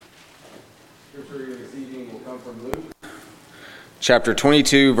Scripture this evening will come from Luke, chapter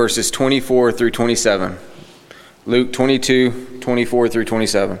 22, verses 24 through 27. Luke 22, 24 through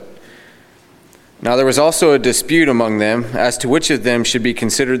 27. Now there was also a dispute among them as to which of them should be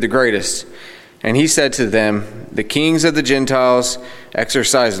considered the greatest. And he said to them, the kings of the Gentiles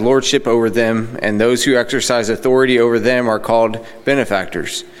exercise lordship over them, and those who exercise authority over them are called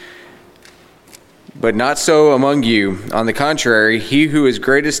benefactors. But not so among you. On the contrary, he who is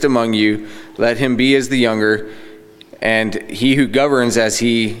greatest among you, let him be as the younger, and he who governs as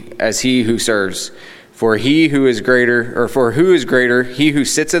he who serves. For who is greater, he who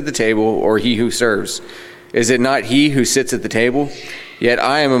sits at the table or he who serves? Is it not he who sits at the table? Yet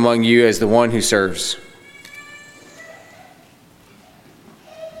I am among you as the one who serves.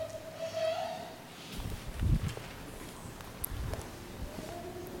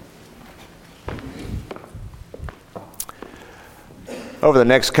 Over the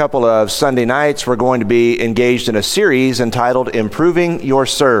next couple of Sunday nights, we're going to be engaged in a series entitled Improving Your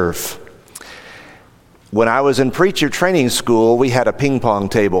Serve. When I was in preacher training school, we had a ping pong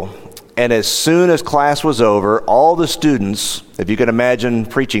table. And as soon as class was over, all the students, if you can imagine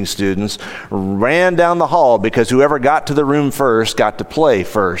preaching students, ran down the hall because whoever got to the room first got to play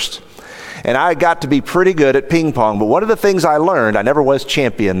first. And I got to be pretty good at ping pong. But one of the things I learned, I never was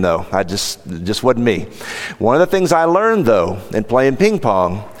champion though. It just wasn't me. One of the things I learned though in playing ping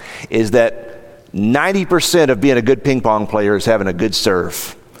pong is that 90% of being a good ping pong player is having a good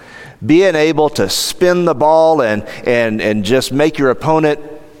serve. Being able to spin the ball and just make your opponent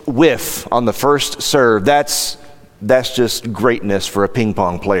whiff on the first serve, that's just greatness for a ping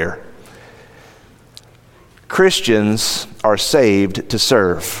pong player. Christians are saved to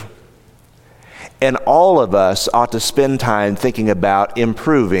serve. And all of us ought to spend time thinking about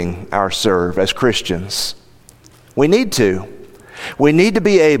improving our serve as Christians. We need to. We need to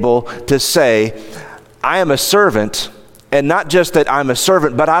be able to say, I am a servant, and not just that I'm a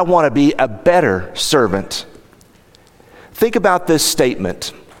servant, but I want to be a better servant. Think about this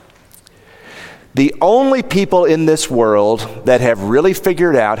statement. The only people in this world that have really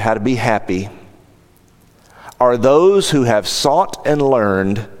figured out how to be happy are those who have sought and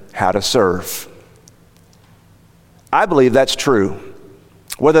learned how to serve. I believe that's true.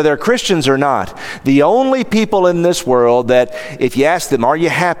 Whether they're Christians or not, the only people in this world that if you ask them, are you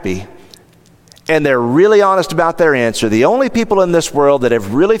happy? And they're really honest about their answer, the only people in this world that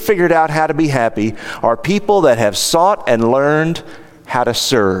have really figured out how to be happy are people that have sought and learned how to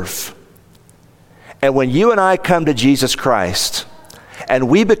serve. And when you and I come to Jesus Christ and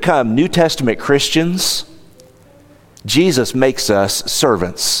we become New Testament Christians, Jesus makes us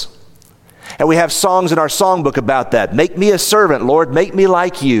servants. And we have songs in our songbook about that. Make me a servant, Lord, make me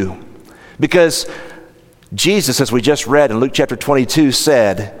like you. Because Jesus, as we just read in Luke chapter 22,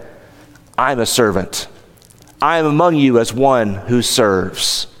 said, I'm a servant. I am among you as one who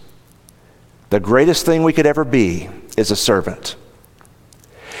serves. The greatest thing we could ever be is a servant.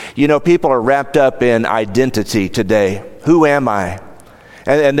 You know, people are wrapped up in identity today. Who am I?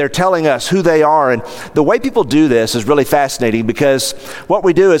 And they're telling us who they are. And the way people do this is really fascinating because what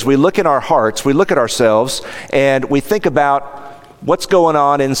we do is we look in our hearts, we look at ourselves, and we think about what's going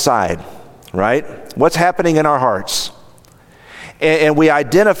on inside, right? What's happening in our hearts. And we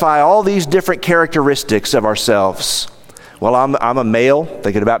identify all these different characteristics of ourselves. Well, I'm a male,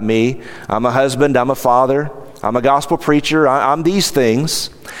 thinking about me. I'm a husband, I'm a father. I'm a gospel preacher. I'm these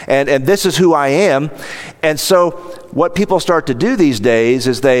things. And this is who I am. And so what people start to do these days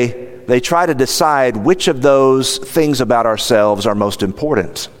is they try to decide which of those things about ourselves are most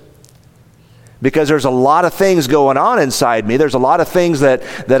important. Because there's a lot of things going on inside me. There's a lot of things that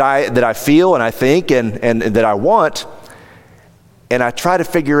I feel and I think and that I want. And I try to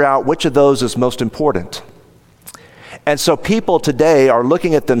figure out which of those is most important. And so people today are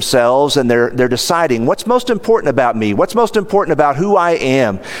looking at themselves and they're deciding what's most important about me, what's most important about who I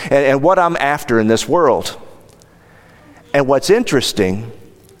am and what I'm after in this world. And what's interesting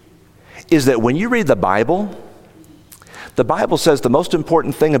is that when you read the Bible says the most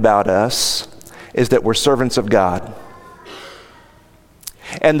important thing about us is that we're servants of God.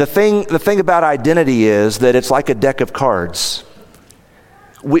 And the thing about identity is that it's like a deck of cards.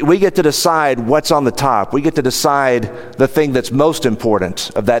 We get to decide what's on the top. We get to decide the thing that's most important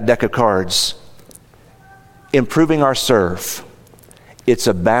of that deck of cards. Improving our serve. It's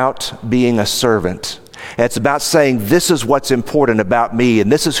about being a servant. And it's about saying this is what's important about me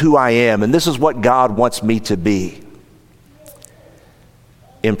and this is who I am and this is what God wants me to be.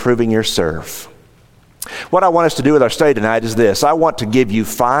 Improving your serve. What I want us to do with our study tonight is this. I want to give you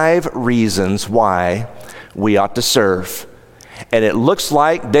 5 reasons why we ought to serve. And it looks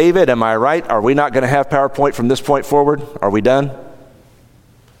like, David, am I right? Are we not going to have PowerPoint from this point forward? Are we done?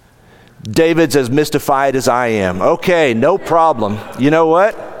 David's as mystified as I am. Okay, no problem. You know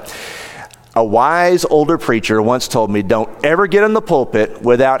what? A wise older preacher once told me, don't ever get in the pulpit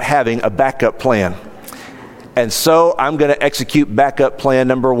without having a backup plan. And so I'm going to execute backup plan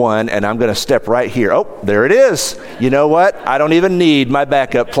number 1, and I'm going to step right here. Oh, there it is. You know what? I don't even need my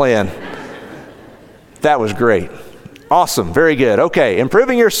backup plan. That was great. Awesome. Very good. Okay,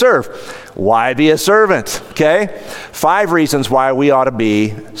 improving your serve. Why be a servant? Okay? 5 reasons why we ought to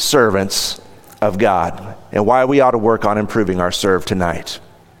be servants of God and why we ought to work on improving our serve tonight.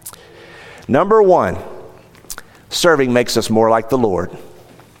 Number 1, serving makes us more like the Lord.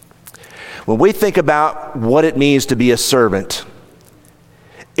 When we think about what it means to be a servant,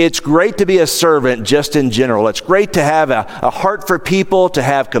 it's great to be a servant just in general. It's great to have a heart for people, to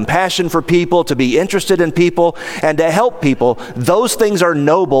have compassion for people, to be interested in people, and to help people. Those things are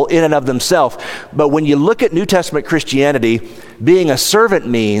noble in and of themselves. But when you look at New Testament Christianity, being a servant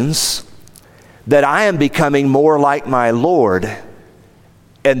means that I am becoming more like my Lord.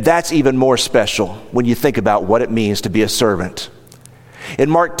 And that's even more special when you think about what it means to be a servant. In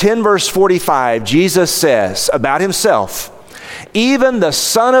Mark 10, verse 45, Jesus says about himself, even the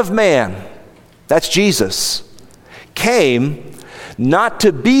Son of Man, that's Jesus, came not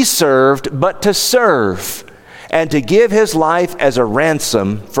to be served, but to serve, and to give his life as a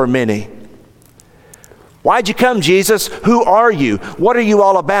ransom for many. Why'd you come, Jesus? Who are you? What are you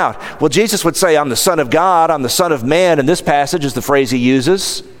all about? Well, Jesus would say, I'm the Son of God, I'm the Son of Man, and this passage is the phrase he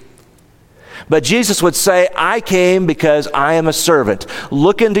uses. But Jesus would say, I came because I am a servant.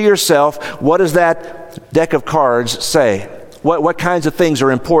 Look into yourself. What does that deck of cards say? What kinds of things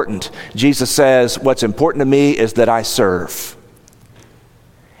are important? Jesus says, what's important to me is that I serve.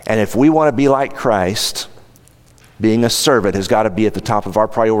 And if we want to be like Christ, being a servant has got to be at the top of our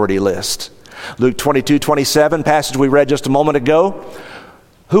priority list. Luke 22:27, passage we read just a moment ago.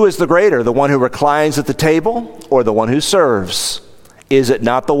 Who is the greater, the one who reclines at the table or the one who serves? Is it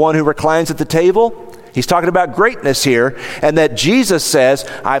not the one who reclines at the table? He's talking about greatness here, and that Jesus says,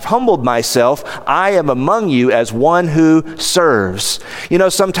 I've humbled myself. I am among you as one who serves. You know,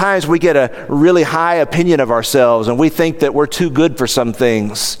 sometimes we get a really high opinion of ourselves, and we think that we're too good for some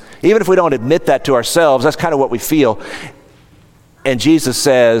things. Even if we don't admit that to ourselves, that's kind of what we feel. And Jesus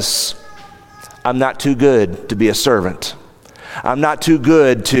says, I'm not too good to be a servant. I'm not too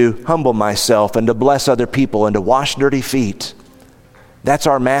good to humble myself and to bless other people and to wash dirty feet. That's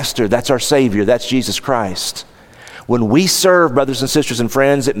our master. That's our Savior. That's Jesus Christ. When we serve, brothers and sisters and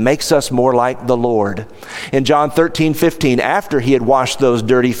friends, it makes us more like the Lord. In John 13:15, after he had washed those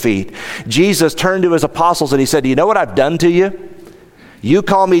dirty feet, Jesus turned to his apostles and he said, do you know what I've done to you? You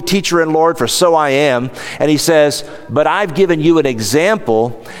call me teacher and Lord, for so I am. And he says, but I've given you an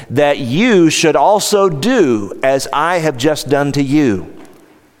example that you should also do as I have just done to you.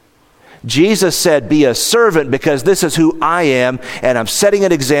 Jesus said, be a servant because this is who I am, and I'm setting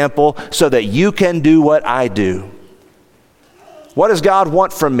an example so that you can do what I do. What does God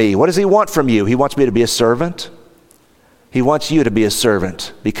want from me? What does he want from you? He wants me to be a servant. He wants you to be a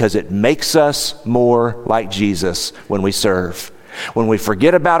servant because it makes us more like Jesus when we serve. When we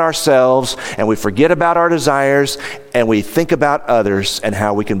forget about ourselves and we forget about our desires and we think about others and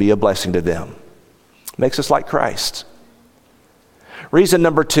how we can be a blessing to them. It makes us like Christ. Reason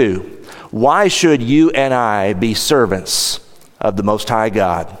number 2, why should you and I be servants of the Most High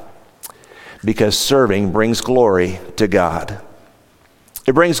God? Because serving brings glory to God.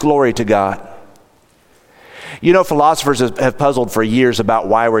 It brings glory to God. You know, philosophers have puzzled for years about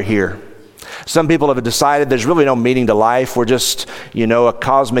why we're here. Some people have decided there's really no meaning to life. We're just, a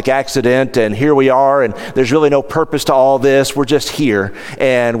cosmic accident, and here we are, and there's really no purpose to all this. We're just here,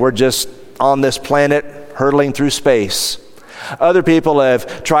 and we're just on this planet hurtling through space. Other people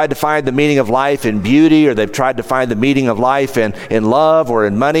have tried to find the meaning of life in beauty, or they've tried to find the meaning of life in love or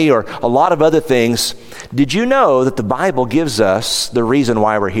in money or a lot of other things. Did you know that the Bible gives us the reason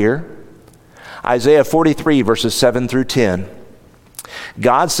why we're here? Isaiah 43, verses 7 through 10.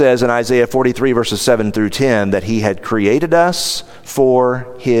 God says in Isaiah 43, verses 7 through 10, that he had created us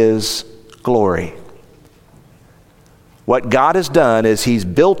for his glory. What God has done is he's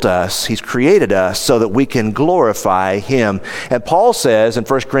built us, he's created us so that we can glorify him. And Paul says in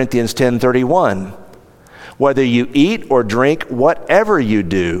 1 Corinthians 10:31, whether you eat or drink, whatever you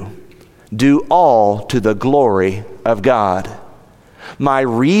do all to the glory of God. My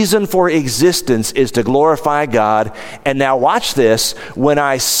reason for existence is to glorify God. And now watch this. When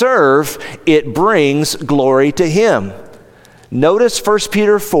I serve, it brings glory to him. Notice 1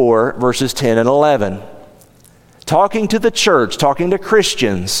 Peter 4, verses 10 and 11. talking to the church, talking to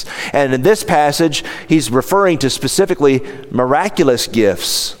Christians. And in this passage, he's referring to specifically miraculous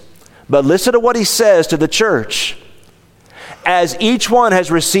gifts. But listen to what he says to the church. As each one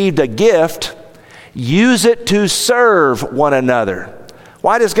has received a gift, use it to serve one another.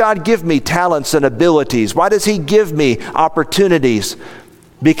 Why does God give me talents and abilities? Why does he give me opportunities?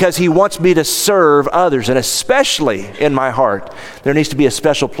 Because he wants me to serve others, and especially in my heart, there needs to be a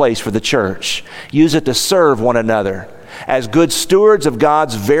special place for the church. Use it to serve one another as good stewards of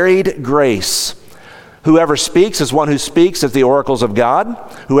God's varied grace. Whoever speaks as one who speaks as the oracles of God.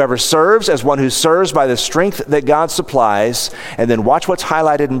 Whoever serves as one who serves by the strength that God supplies. And then watch what's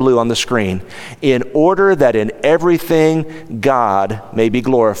highlighted in blue on the screen. In order that in everything God may be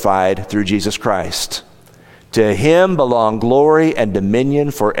glorified through Jesus Christ. To him belong glory and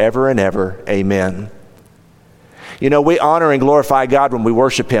dominion forever and ever. Amen. You know, we honor and glorify God when we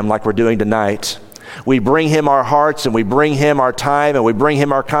worship him like we're doing tonight. We bring him our hearts, and we bring him our time, and we bring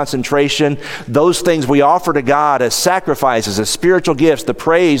him our concentration. Those things we offer to God as sacrifices, as spiritual gifts, the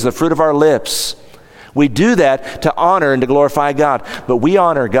praise, the fruit of our lips. We do that to honor and to glorify God. But we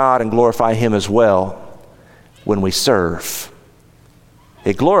honor God and glorify him as well when we serve.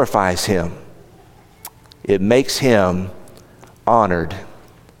 It glorifies him. It makes him honored.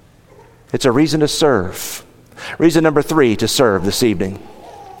 It's a reason to serve. Reason number 3 to serve this evening.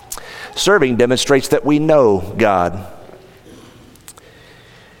 Serving demonstrates that we know God.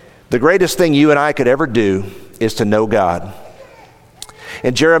 The greatest thing you and I could ever do is to know God.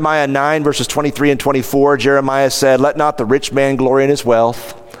 In Jeremiah 9, verses 23 and 24, Jeremiah said, "Let not the rich man glory in his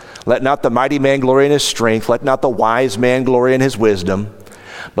wealth. Let not the mighty man glory in his strength. Let not the wise man glory in his wisdom.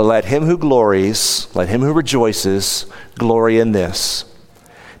 But let him who glories, let him who rejoices, glory in this,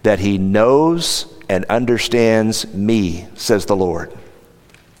 that he knows and understands me, says the Lord."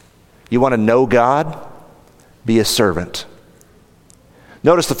 You want to know God? Be a servant.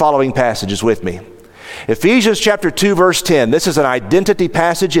 Notice the following passages with me. Ephesians chapter 2, verse 10. This is an identity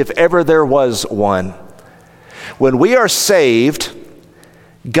passage if ever there was one. When we are saved,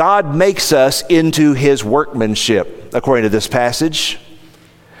 God makes us into his workmanship, according to this passage.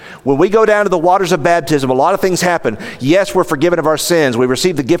 When we go down to the waters of baptism, a lot of things happen. Yes, we're forgiven of our sins. We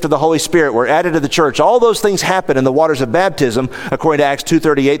receive the gift of the Holy Spirit. We're added to the church. All those things happen in the waters of baptism, according to Acts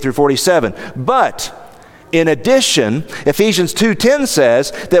 2:38 through 47. But in addition, Ephesians 2:10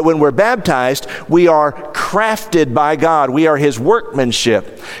 says that when we're baptized, we are crafted by God. We are his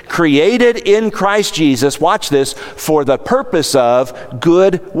workmanship, created in Christ Jesus, watch this, for the purpose of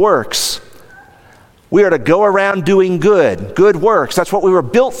good works. We are to go around doing good works. That's what we were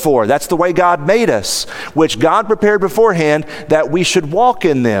built for. That's the way God made us, which God prepared beforehand that we should walk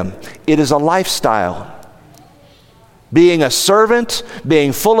in them. It is a lifestyle. Being a servant,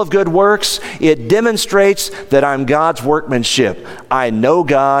 being full of good works, it demonstrates that I'm God's workmanship. I know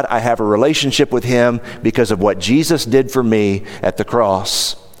God. I have a relationship with him because of what Jesus did for me at the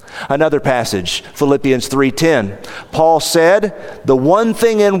cross. Another passage, Philippians 3:10. Paul said, the one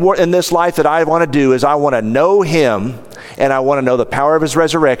thing in this life that I want to do is I want to know him, and I want to know the power of his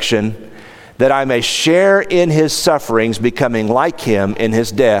resurrection, that I may share in his sufferings, becoming like him in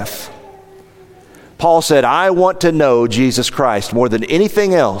his death. Paul said, I want to know Jesus Christ more than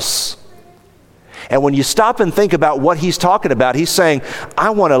anything else. And when you stop and think about what he's talking about, he's saying, I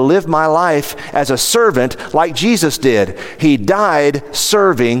want to live my life as a servant like Jesus did. He died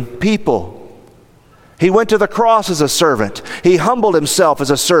serving people. He went to the cross as a servant. He humbled himself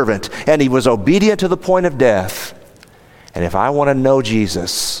as a servant, and he was obedient to the point of death. And if I want to know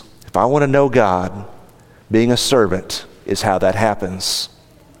Jesus, if I want to know God, being a servant is how that happens.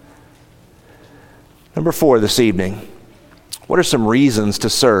 Number 4 this evening. What are some reasons to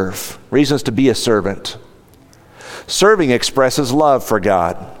serve? Reasons to be a servant. Serving expresses love for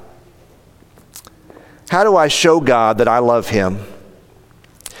God. How do I show God that I love him?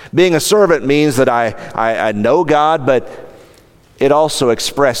 Being a servant means that I know God, but it also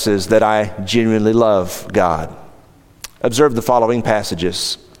expresses that I genuinely love God. Observe the following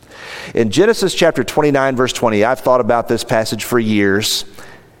passages. In Genesis chapter 29, verse 20, I've thought about this passage for years.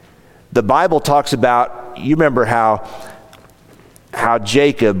 The Bible talks about, you remember how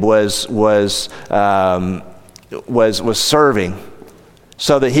Jacob was serving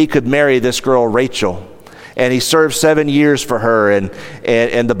so that he could marry this girl Rachel, and he served 7 years for her,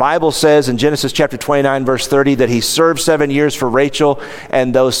 and the Bible says in Genesis chapter 29 verse 30 that he served 7 years for Rachel,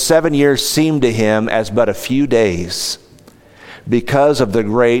 and those 7 years seemed to him as but a few days because of the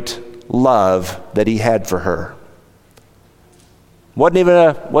great love that he had for her. Wasn't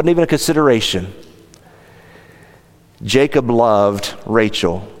even a consideration. Jacob loved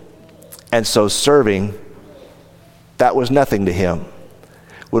Rachel, and so serving that was nothing to him.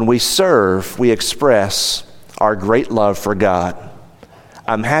 When we serve, we express our great love for God.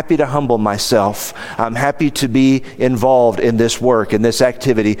 I'm happy to humble myself. I'm happy to be involved in this work, in this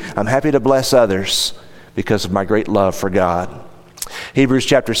activity. I'm happy to bless others because of my great love for God. Hebrews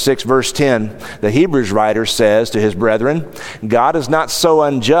chapter 6, verse 10, the Hebrews writer says to his brethren, God is not so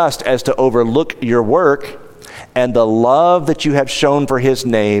unjust as to overlook your work and the love that you have shown for his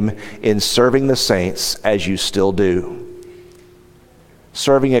name in serving the saints as you still do.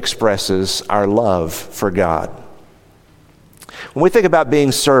 Serving expresses our love for God. When we think about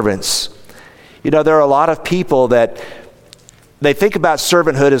being servants, there are a lot of people that they think about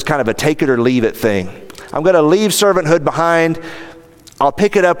servanthood as kind of a take it or leave it thing. I'm going to leave servanthood behind. I'll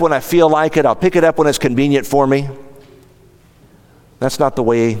pick it up when I feel like it. I'll pick it up when it's convenient for me. That's not the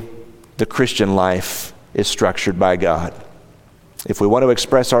way the Christian life is structured by God. If we want to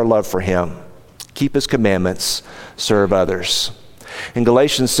express our love for him, keep his commandments, serve others. In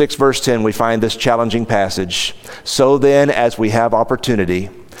Galatians 6, verse 10, we find this challenging passage. So then, as we have opportunity,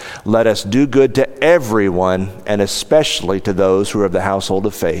 let us do good to everyone, and especially to those who are of the household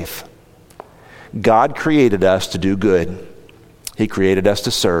of faith. God created us to do good. He created us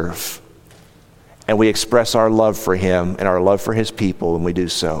to serve. And we express our love for him and our love for his people when we do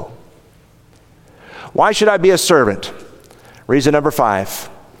so. Why should I be a servant? Reason number 5,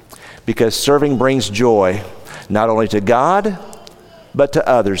 because serving brings joy, not only to God, but to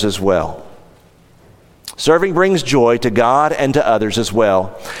others as well. Serving brings joy to God and to others as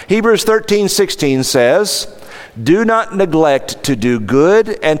well. Hebrews 13:16 says, do not neglect to do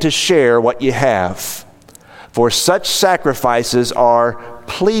good and to share what you have, for such sacrifices are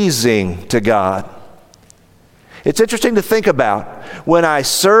pleasing to God. It's interesting to think about. When I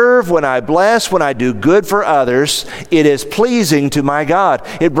serve, when I bless, when I do good for others, it is pleasing to my God.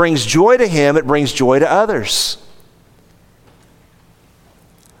 It brings joy to him, it brings joy to others.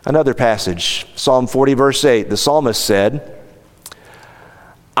 Another passage, Psalm 40, verse 8, the psalmist said,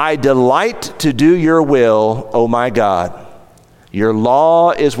 I delight to do your will, O my God. Your law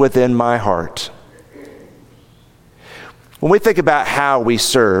is within my heart. When we think about how we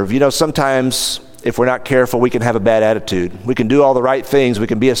serve, sometimes if we're not careful, we can have a bad attitude. We can do all the right things. We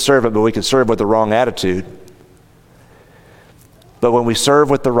can be a servant, but we can serve with the wrong attitude. But when we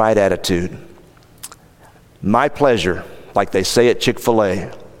serve with the right attitude, my pleasure, like they say at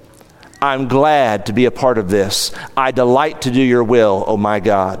Chick-fil-A, I'm glad to be a part of this. I delight to do your will, oh my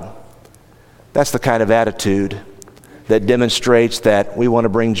God. That's the kind of attitude that demonstrates that we want to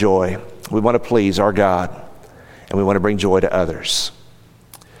bring joy. We want to please our God, and we want to bring joy to others.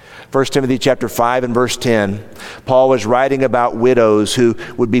 1 Timothy chapter 5 and verse 10, Paul was writing about widows who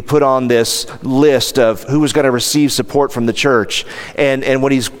would be put on this list of who was going to receive support from the church. And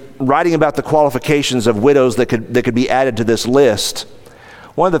when he's writing about the qualifications of widows that could be added to this list,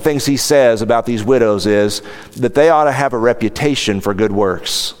 one of the things he says about these widows is that they ought to have a reputation for good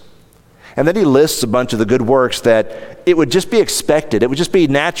works. And then he lists a bunch of the good works that it would just be expected. It would just be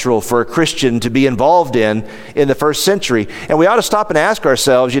natural for a Christian to be involved in the first century. And we ought to stop and ask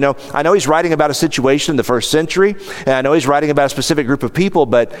ourselves, I know he's writing about a situation in the first century, and I know he's writing about a specific group of people,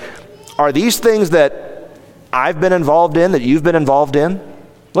 but are these things that I've been involved in, that you've been involved in?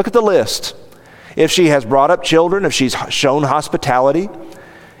 Look at the list. If she has brought up children, if she's shown hospitality,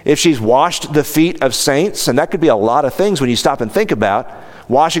 if she's washed the feet of saints, and that could be a lot of things when you stop and think about.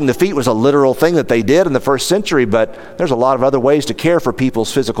 Washing the feet was a literal thing that they did in the first century, but there's a lot of other ways to care for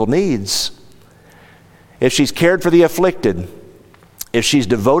people's physical needs. If she's cared for the afflicted, if she's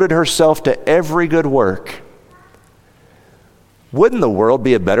devoted herself to every good work, wouldn't the world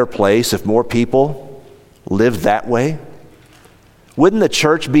be a better place if more people lived that way? Wouldn't the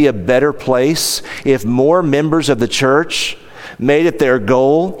church be a better place if more members of the church made it their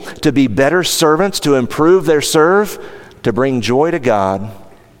goal to be better servants, to improve their serve, to bring joy to God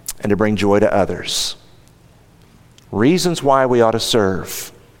and to bring joy to others? Reasons why we ought to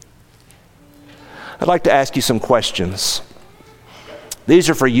serve. I'd like to ask you some questions. These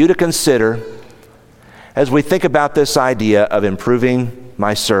are for you to consider as we think about this idea of improving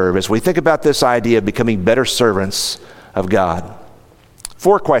my serve, as we think about this idea of becoming better servants of God.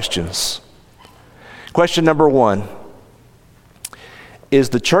 4 questions. Question number 1. Is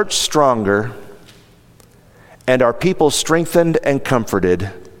the church stronger and are people strengthened and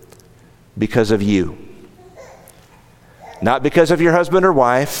comforted because of you? Not because of your husband or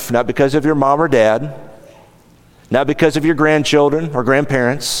wife, not because of your mom or dad, not because of your grandchildren or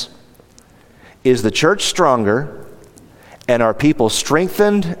grandparents. Is the church stronger and are people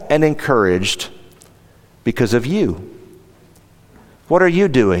strengthened and encouraged because of you? What are you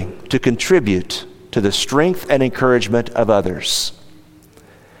doing to contribute to the strength and encouragement of others.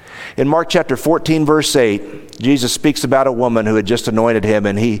 In Mark chapter 14, verse 8, Jesus speaks about a woman who had just anointed him,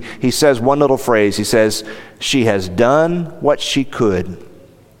 and he says one little phrase. He says, "She has done what she could."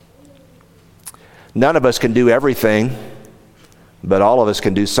 None of us can do everything, but all of us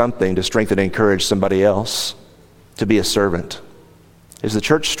can do something to strengthen and encourage somebody else, to be a servant. Is the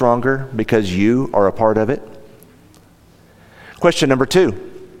church stronger because you are a part of it? Question number 2.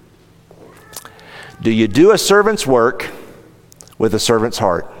 Do you do a servant's work with a servant's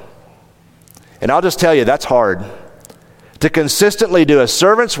heart? And I'll just tell you, that's hard. To consistently do a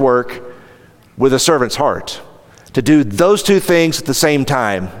servant's work with a servant's heart. To do those two things at the same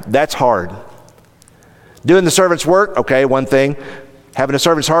time, that's hard. Doing the servant's work, okay, one thing. Having a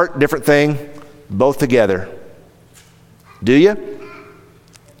servant's heart, different thing. Both together. Do you?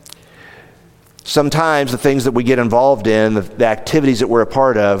 Sometimes the things that we get involved in, the activities that we're a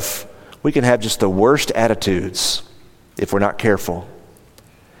part of, we can have just the worst attitudes if we're not careful.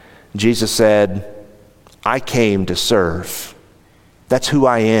 Jesus said, "I came to serve. That's who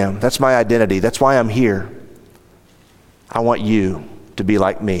I am. That's my identity. That's why I'm here. I want you to be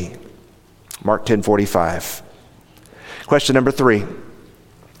like me." Mark 10:45. Question number 3.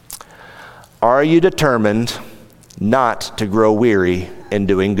 Are you determined not to grow weary in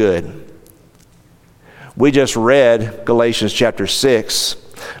doing good? We just read Galatians chapter 6.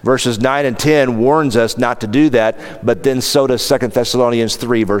 Verses 9 and 10 warns us not to do that, but then so does 2 Thessalonians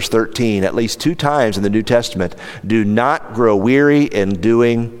 3, verse 13. At least 2 times in the New Testament. Do not grow weary in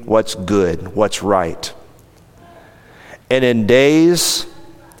doing what's good, what's right. And in days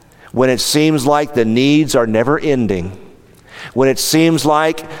when it seems like the needs are never ending, when it seems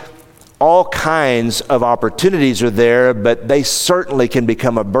like all kinds of opportunities are there, but they certainly can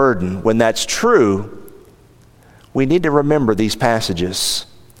become a burden, when that's true, we need to remember these passages.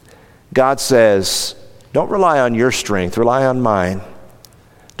 God says, don't rely on your strength, rely on mine.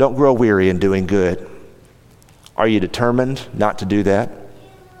 Don't grow weary in doing good. Are you determined not to do that?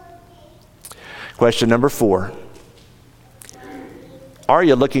 Question number 4. Are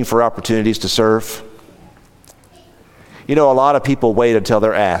you looking for opportunities to serve? You know, a lot of people wait until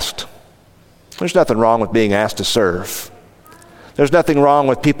they're asked. There's nothing wrong with being asked to serve. There's nothing wrong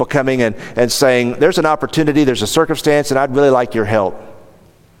with people coming and saying, there's an opportunity, there's a circumstance, and I'd really like your help.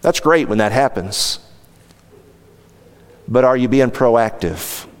 That's great when that happens. But are you being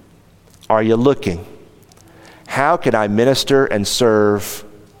proactive? Are you looking? How can I minister and serve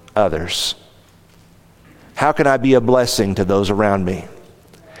others? How can I be a blessing to those around me?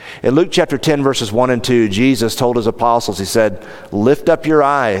 In Luke chapter 10, verses 1 and 2, Jesus told his apostles, he said, lift up your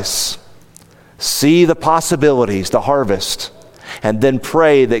eyes, see the possibilities, the harvest, and then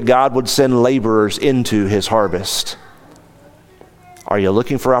pray that God would send laborers into his harvest. Are you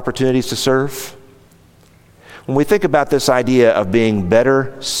looking for opportunities to serve? When we think about this idea of being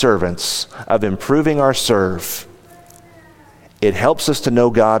better servants, of improving our serve, it helps us to know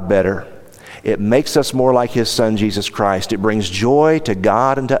God better. It makes us more like his Son, Jesus Christ. It brings joy to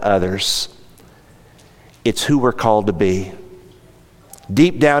God and to others. It's who we're called to be.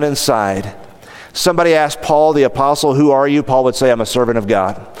 Deep down inside, somebody asked Paul the apostle, who are you? Paul would say, I'm a servant of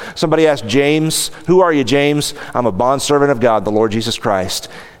God. Somebody asked James, who are you, James? I'm a bondservant of God, the Lord Jesus Christ.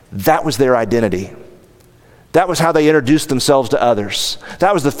 That was their identity. That was how they introduced themselves to others.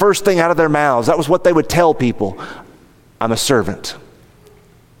 That was the first thing out of their mouths. That was what they would tell people. I'm a servant.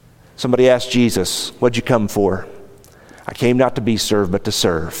 Somebody asked Jesus, what'd you come for? I came not to be served, but to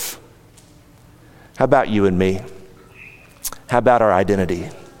serve. How about you and me? How about our identity?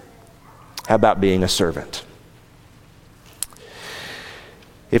 How about being a servant?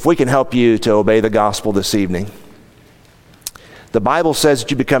 If we can help you to obey the gospel this evening, the Bible says that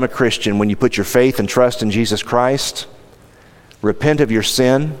you become a Christian when you put your faith and trust in Jesus Christ, repent of your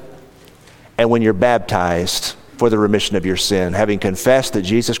sin, and when you're baptized for the remission of your sin, having confessed that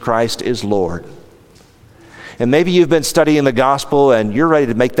Jesus Christ is Lord. And maybe you've been studying the gospel and you're ready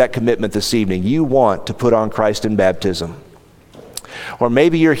to make that commitment this evening. You want to put on Christ in baptism. Or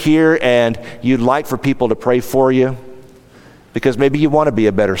maybe you're here and you'd like for people to pray for you because maybe you want to be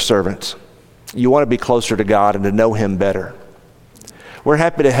a better servant. You want to be closer to God and to know him better. We're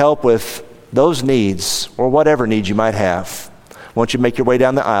happy to help with those needs or whatever needs you might have. Won't you make your way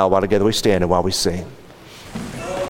down the aisle while together we stand and while we sing?